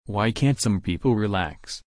Why can't some people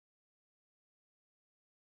relax?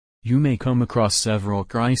 You may come across several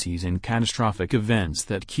crises and catastrophic events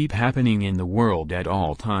that keep happening in the world at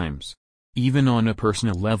all times. Even on a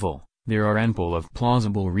personal level, there are ample of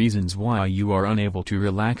plausible reasons why you are unable to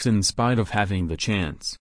relax in spite of having the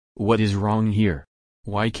chance. What is wrong here?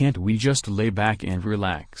 Why can't we just lay back and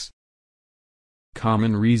relax?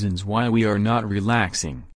 Common reasons why we are not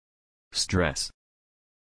relaxing. Stress.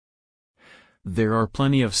 There are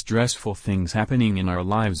plenty of stressful things happening in our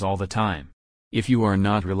lives all the time. If you are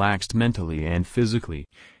not relaxed mentally and physically,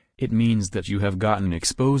 it means that you have gotten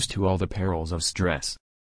exposed to all the perils of stress.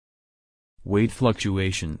 Weight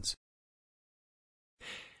fluctuations.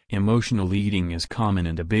 Emotional eating is common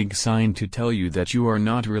and a big sign to tell you that you are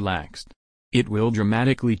not relaxed. It will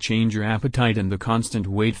dramatically change your appetite, and the constant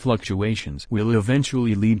weight fluctuations will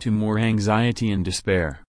eventually lead to more anxiety and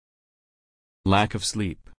despair. Lack of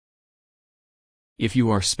sleep. If you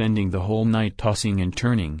are spending the whole night tossing and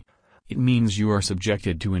turning, it means you are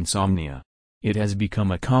subjected to insomnia. It has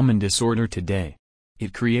become a common disorder today.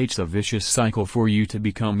 It creates a vicious cycle for you to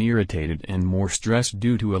become irritated and more stressed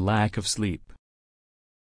due to a lack of sleep.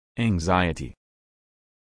 Anxiety.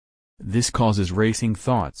 This causes racing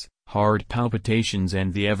thoughts, heart palpitations,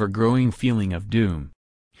 and the ever-growing feeling of doom.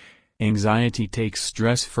 Anxiety takes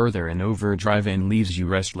stress further in overdrive and leaves you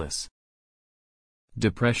restless.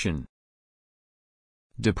 Depression.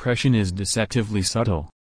 Depression is deceptively subtle.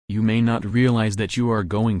 You may not realize that you are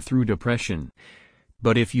going through depression,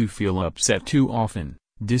 but if you feel upset too often,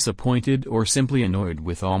 disappointed, or simply annoyed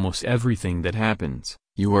with almost everything that happens,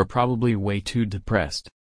 you are probably way too depressed.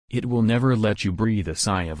 It will never let you breathe a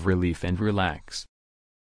sigh of relief and relax.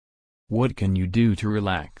 What can you do to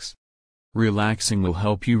relax? Relaxing will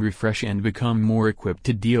help you refresh and become more equipped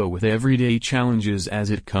to deal with everyday challenges as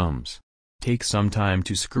it comes. Take some time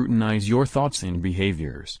to scrutinize your thoughts and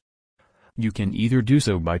behaviors. You can either do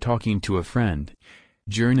so by talking to a friend,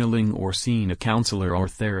 journaling, or seeing a counselor or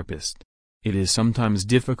therapist. It is sometimes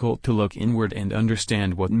difficult to look inward and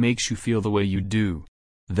understand what makes you feel the way you do.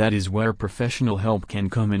 That is where professional help can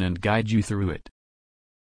come in and guide you through it.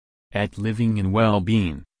 At Living in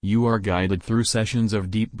Well-Being, you are guided through sessions of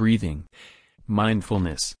deep breathing,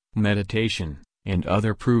 mindfulness, meditation, and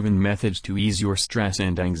other proven methods to ease your stress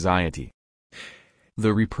and anxiety. The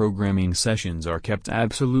reprogramming sessions are kept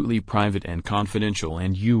absolutely private and confidential,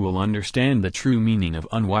 and you will understand the true meaning of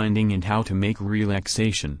unwinding and how to make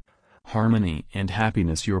relaxation, harmony, and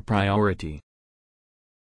happiness your priority.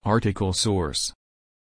 Article source: